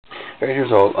Right,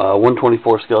 here's a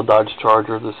 124 scale Dodge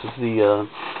Charger. This is the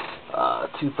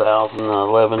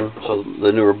 2011, so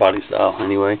the newer body style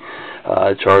anyway,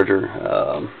 Charger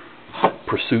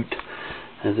Pursuit,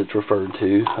 as it's referred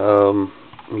to.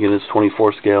 Again, it's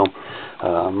 24 scale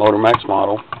MotorMax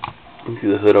model. You see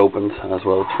the hood opens as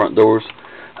well as front doors.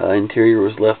 Interior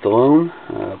was left alone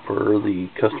per the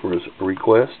customer's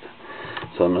request,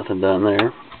 so nothing done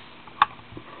there.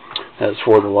 As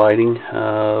for the lighting,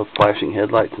 flashing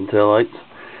headlights and taillights,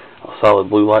 a solid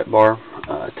blue light bar,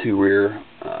 2 rear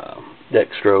deck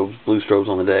strobes, blue strobes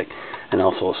on the deck, and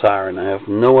also a siren. I have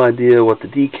no idea what the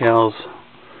decals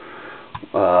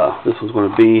this one's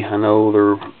going to be. I know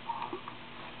the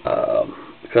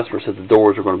customer said the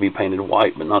doors are going to be painted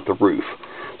white, but not the roof.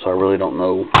 So I really don't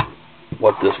know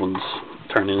what this one's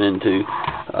turning into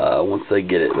once they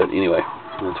get it. But anyway,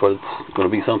 that's what it's going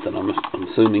to be. Something I'm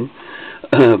assuming.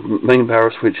 Main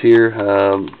power switch here,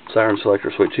 siren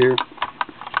selector switch here.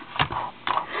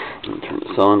 Turn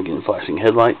this on, again flashing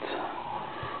headlights.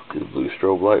 See the blue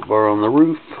strobe light bar on the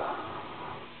roof.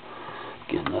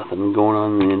 Again, nothing going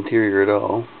on in the interior at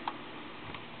all.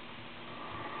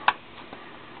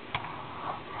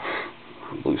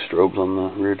 Blue strobes on the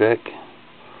rear deck.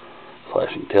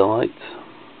 Flashing taillights.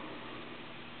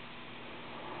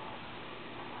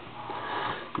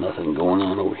 Nothing going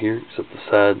on over here except the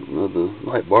side of the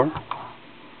light bar.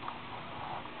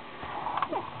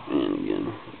 And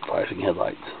again, flashing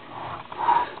headlights.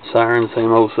 Siren,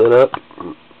 same old setup.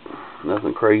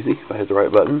 Nothing crazy if I hit the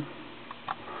right button.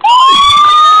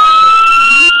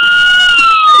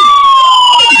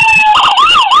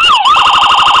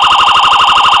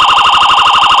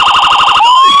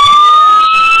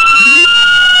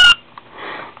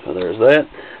 So there's that.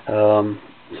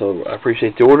 So I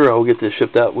appreciate the order. I will get this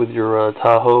shipped out with your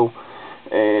Tahoe.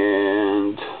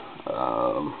 And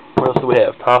what else do we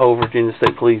have? Tahoe, Virginia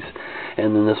State Police.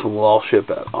 And then this one will all ship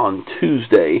out on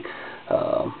Tuesday,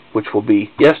 which will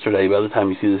be yesterday by the time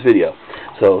you see this video.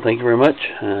 So thank you very much.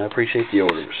 I appreciate the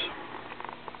orders.